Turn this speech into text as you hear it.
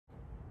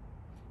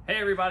Hey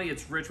everybody,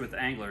 it's Rich with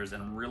Anglers,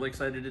 and I'm really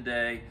excited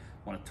today.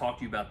 I want to talk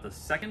to you about the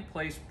second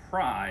place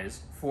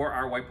prize for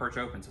our White Perch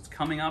Opens. It's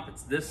coming up.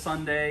 It's this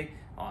Sunday,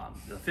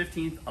 the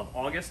 15th of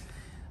August.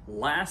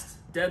 Last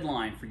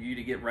deadline for you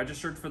to get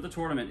registered for the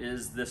tournament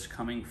is this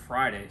coming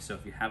Friday. So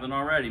if you haven't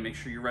already, make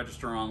sure you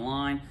register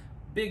online.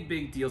 Big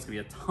deal. It's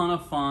gonna be a ton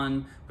of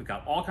fun. We've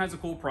got all kinds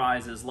of cool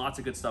prizes, lots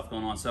of good stuff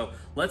going on. So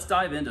let's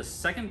dive into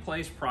second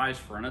place prize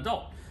for an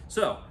adult.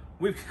 So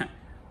we've got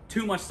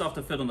too much stuff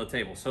to fit on the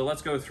table, so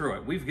let's go through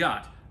it. We've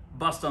got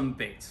Bust-'em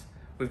baits.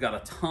 We've got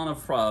a ton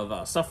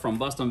of stuff from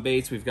Bust-'em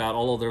baits. We've got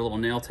all of their little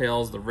nail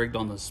tails. They're rigged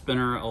on the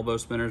spinner, elbow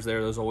spinners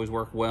there. Those always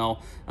work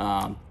well.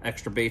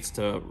 Extra baits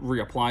to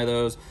reapply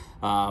those.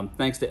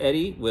 Thanks to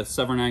Eddie with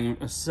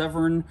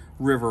Severn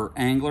River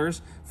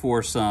Anglers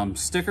for some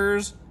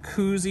stickers,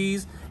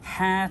 koozies,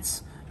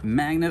 hats,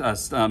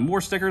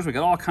 more stickers. We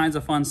got all kinds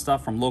of fun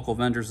stuff from local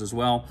vendors as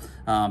well.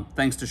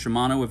 Thanks to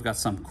Shimano, we've got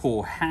some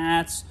cool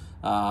hats.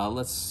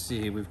 Let's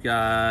see, we've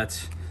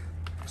got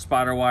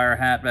spider wire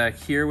hat back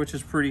here, which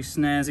is pretty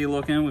snazzy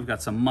looking. We've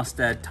got some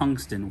Mustad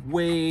tungsten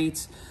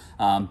weights.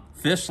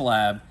 Fish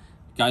Lab,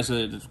 guys,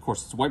 of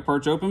course it's White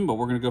Perch Open, but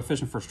we're gonna go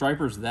fishing for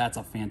stripers. That's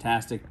a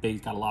fantastic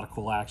bait, got a lot of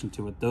cool action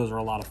to it. Those are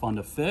a lot of fun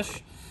to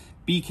fish.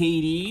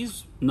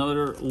 BKDs,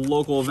 another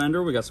local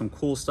vendor. We got some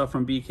cool stuff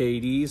from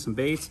BKDs, some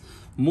baits.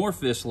 More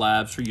Fish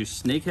Labs for you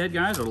snakehead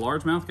guys or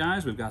largemouth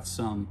guys. We've got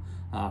some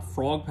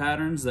frog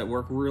patterns that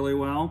work really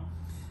well.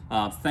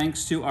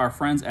 Thanks to our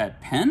friends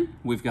at Penn,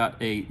 we've got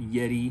a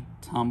Yeti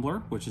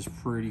tumbler, which is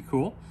pretty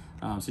cool.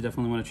 So you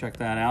definitely want to check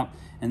that out.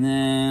 And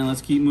then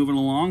let's keep moving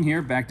along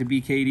here. Back to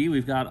BKD,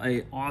 we've got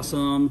a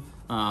awesome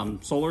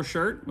solar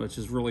shirt, which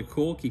is really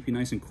cool. Keep you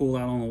nice and cool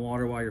out on the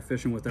water while you're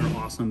fishing with their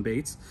awesome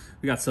baits.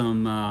 We got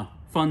some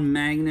fun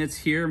magnets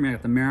here. We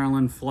got the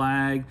Maryland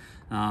flag,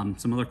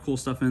 some other cool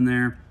stuff in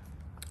there.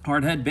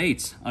 Hardhead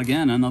Baits,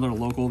 again, another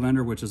local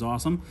vendor, which is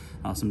awesome.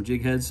 Some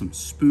jig heads, some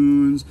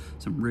spoons,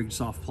 some rigged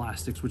soft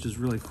plastics, which is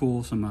really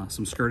cool.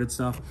 Some skirted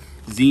stuff.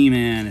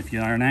 Z-Man, if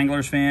you're an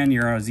Anglers fan,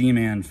 you're a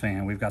Z-Man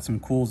fan. We've got some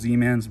cool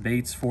Z-Man's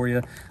baits for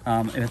you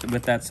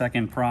with that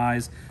second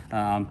prize.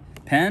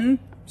 Penn,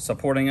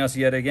 supporting us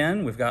yet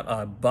again. We've got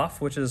a buff,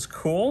 which is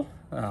cool.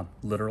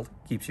 Literally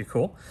keeps you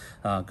cool.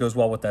 Goes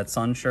well with that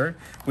sun shirt.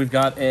 We've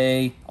got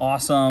a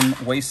awesome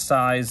waist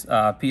size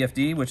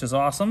PFD, which is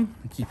awesome.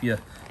 Keep you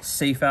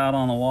safe out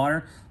on the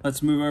water.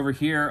 Let's move over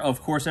here.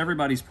 Of course,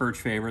 everybody's perch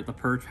favorite, the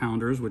Perch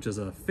Pounders, which is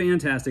a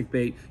fantastic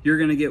bait. You're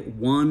gonna get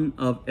one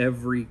of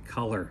every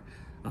color.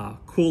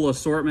 Cool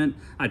assortment.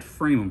 I'd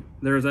frame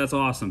them. That's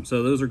awesome.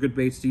 So those are good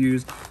baits to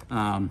use.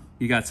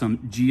 You got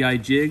some GI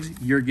jigs.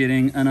 You're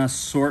getting an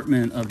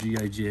assortment of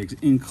GI jigs,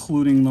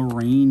 including the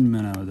rain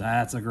minnow.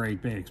 That's a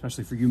great bait,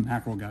 especially for you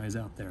mackerel guys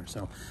out there.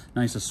 So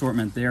nice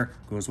assortment there.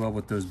 Goes well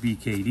with those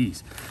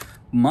BKDs.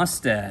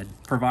 Mustad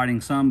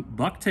providing some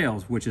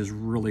bucktails, which is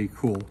really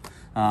cool.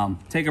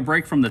 Take a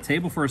break from the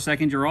table for a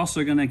second. You're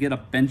also going to get a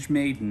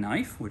Benchmade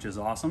knife, which is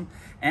awesome,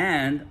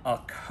 and a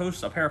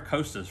pair of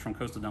Costas from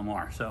Costa Del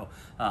Mar. So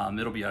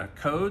it'll be a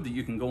code that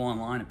you can go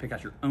online and pick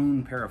out your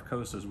own pair of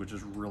Costas, which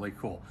is really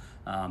cool.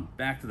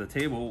 Back to the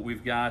table,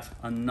 we've got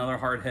another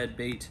hardhead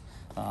bait,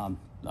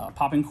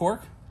 popping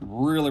cork.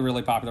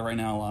 Really popular right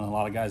now. A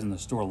lot of guys in the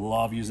store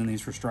love using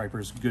these for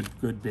stripers.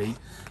 Good bait.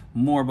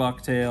 More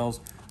bucktails,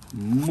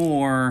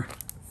 more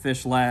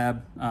Fish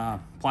Lab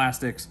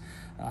plastics.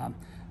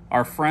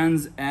 Our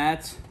friends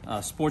at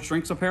Sports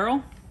Drinks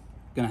Apparel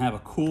gonna have a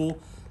cool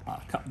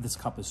cup. This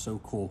cup is so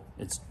cool.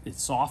 It's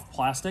soft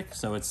plastic,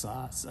 so it's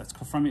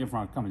from a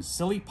company,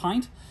 Silly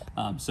Pint.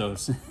 So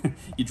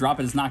you drop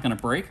it, it's not gonna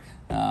break.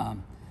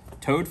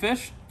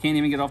 Toadfish can't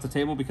even get off the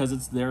table because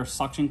it's their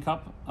suction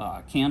cup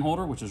can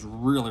holder, which is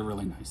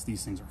really nice.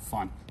 These things are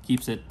fun.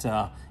 Keeps it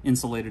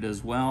insulated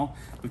as well.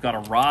 We've got a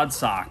rod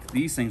sock.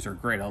 These things are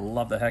great. I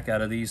love the heck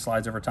out of these.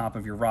 Slides over top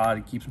of your rod.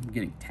 It keeps them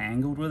getting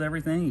tangled with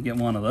everything. You get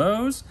one of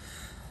those.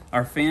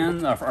 Our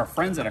friends at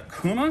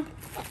Akuma,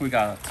 we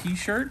got a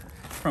t-shirt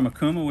from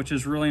Akuma, which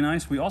is really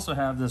nice. We also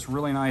have this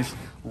really nice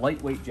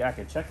lightweight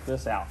jacket. Check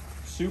this out.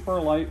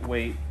 Super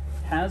lightweight,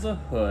 has a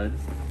hood,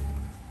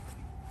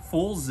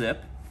 full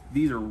zip.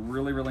 These are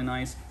really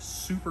nice,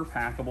 super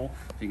packable.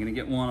 So you're gonna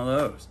get one of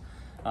those.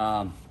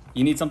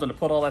 You need something to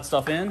put all that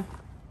stuff in.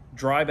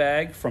 Dry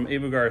bag from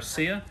Abu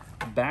Garcia,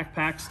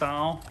 backpack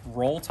style,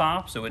 roll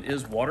top, so it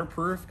is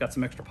waterproof. Got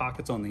some extra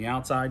pockets on the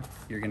outside.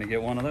 You're gonna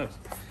get one of those.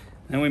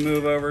 Then we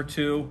move over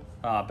to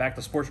back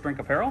to Sports Drink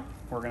Apparel.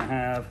 We're gonna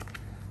have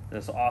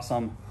this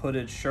awesome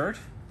hooded shirt,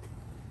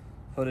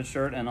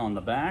 and on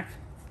the back,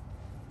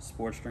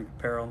 Sports Drink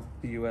Apparel,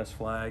 the US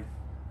flag.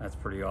 That's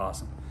pretty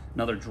awesome.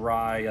 Another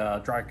dry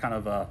kind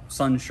of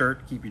sun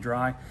shirt, keep you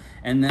dry.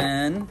 And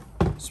then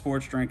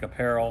Sports Drink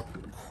Apparel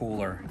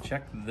cooler.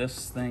 Check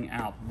this thing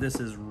out. This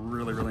is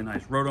really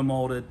nice.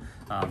 Roto-molded,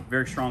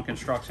 very strong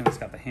construction. It's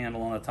got the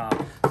handle on the top,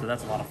 so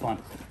that's a lot of fun.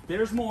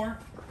 There's more.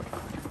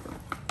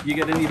 You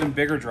get an even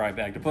bigger dry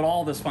bag to put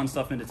all this fun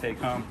stuff in to take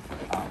home.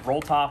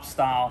 Roll top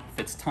style,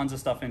 fits tons of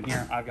stuff in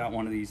here. I've got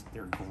one of these.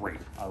 They're great.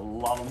 I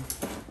love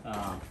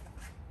them.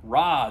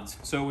 rods.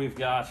 So we've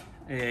got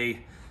a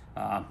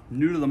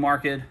new to the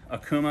market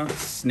Akuma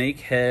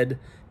snakehead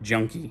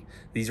junkie.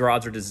 These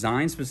rods are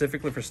designed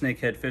specifically for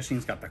snakehead fishing.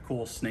 It's got the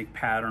cool snake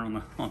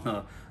pattern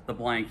on the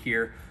blank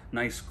here.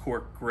 Nice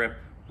cork grip,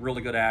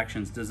 really good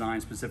actions,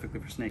 designed specifically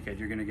for snakehead.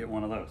 You're gonna get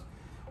one of those.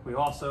 We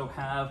also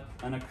have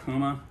an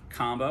Akuma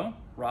combo,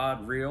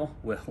 rod, reel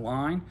with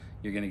line.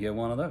 You're gonna get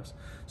one of those.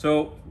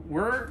 So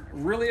we're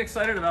really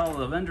excited about all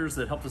the vendors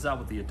that helped us out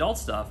with the adult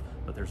stuff,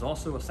 but there's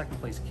also a second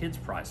place kids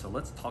prize. So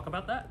let's talk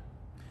about that.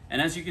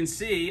 And as you can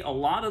see, a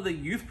lot of the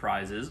youth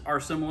prizes are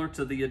similar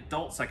to the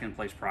adult second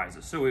place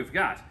prizes. So we've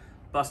got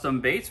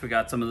Bustum baits. We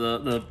got some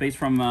of the baits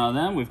from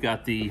them. We've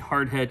got the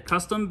Hardhead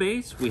custom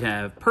baits. We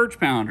have perch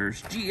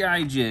pounders,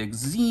 GI jigs,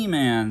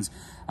 Z-mans,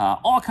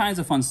 all kinds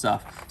of fun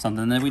stuff.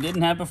 Something that we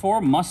didn't have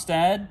before,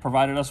 Mustad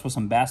provided us with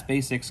some Bass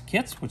Basics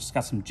kits, which has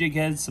got some jig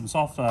heads, some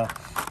soft,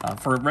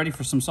 ready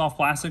for some soft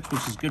plastics,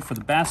 which is good for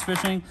the bass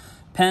fishing.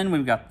 Penn,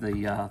 we've got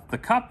the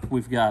cup,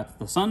 we've got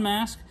the sun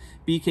mask.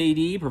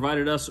 BKD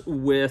provided us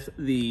with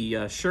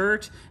the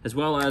shirt, as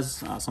well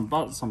as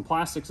some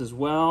plastics as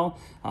well.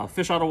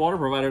 Fish Out of Water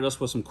provided us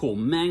with some cool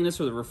magnets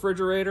for the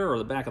refrigerator or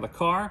the back of the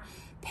car.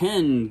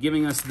 Penn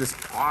giving us this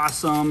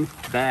awesome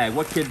bag.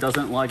 What kid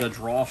doesn't like a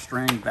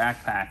drawstring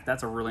backpack?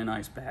 That's a really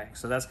nice bag.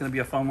 So that's gonna be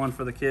a fun one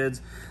for the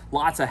kids.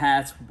 Lots of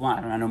hats. Well,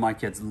 I know my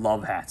kids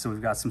love hats. So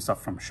we've got some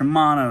stuff from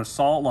Shimano,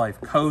 Salt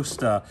Life,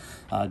 Costa,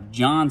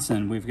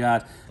 Johnson. We've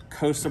got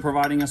Costa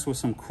providing us with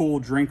some cool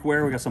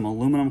drinkware. We got some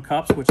aluminum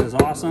cups, which is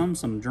awesome.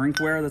 Some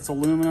drinkware that's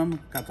aluminum.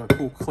 Got the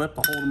cool clip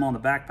to hold them on the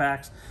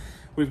backpacks.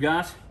 We've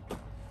got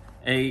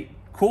a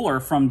cooler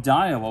from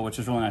Daiwa, which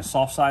is really nice.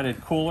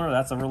 Soft-sided cooler.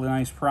 That's a really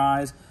nice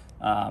prize.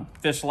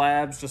 Fish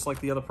Labs, just like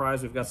the other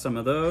prize. We've got some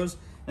of those.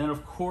 And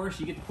of course,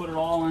 you get to put it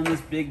all in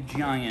this big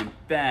giant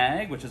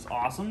bag, which is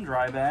awesome,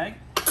 dry bag.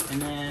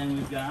 And then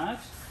we've got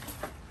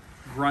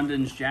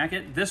Grundon's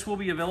jacket. This will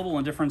be available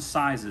in different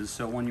sizes,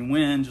 so when you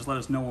win, just let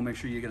us know. We'll make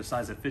sure you get a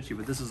size that fits you.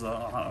 But this is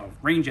a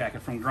rain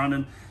jacket from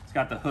Grundon. It's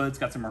got the hood, it's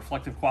got some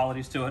reflective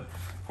qualities to it.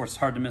 Of course, it's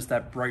hard to miss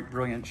that bright,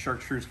 brilliant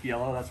chartreuse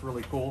yellow. That's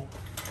really cool.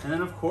 And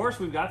then, of course,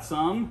 we've got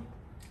some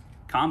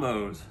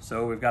combos.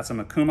 So we've got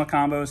some Akuma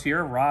combos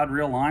here, rod,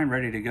 reel, line,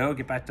 ready to go.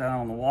 Get back down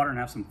on the water and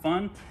have some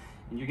fun.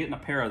 And you're getting a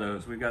pair of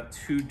those. We've got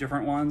two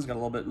different ones. Got a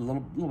little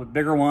bit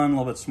bigger one, a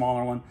little bit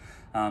smaller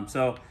one.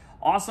 So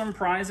awesome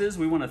prizes.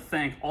 We want to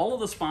thank all of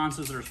the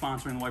sponsors that are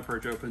sponsoring the White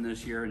Perch Open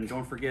this year. And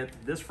don't forget,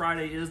 this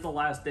Friday is the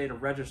last day to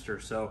register.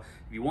 So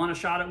if you want a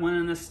shot at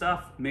winning this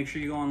stuff, make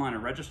sure you go online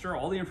and register.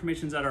 All the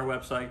information's at our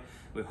website.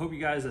 We hope you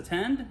guys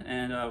attend,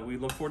 and we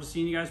look forward to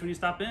seeing you guys when you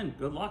stop in.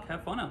 Good luck.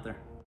 Have fun out there.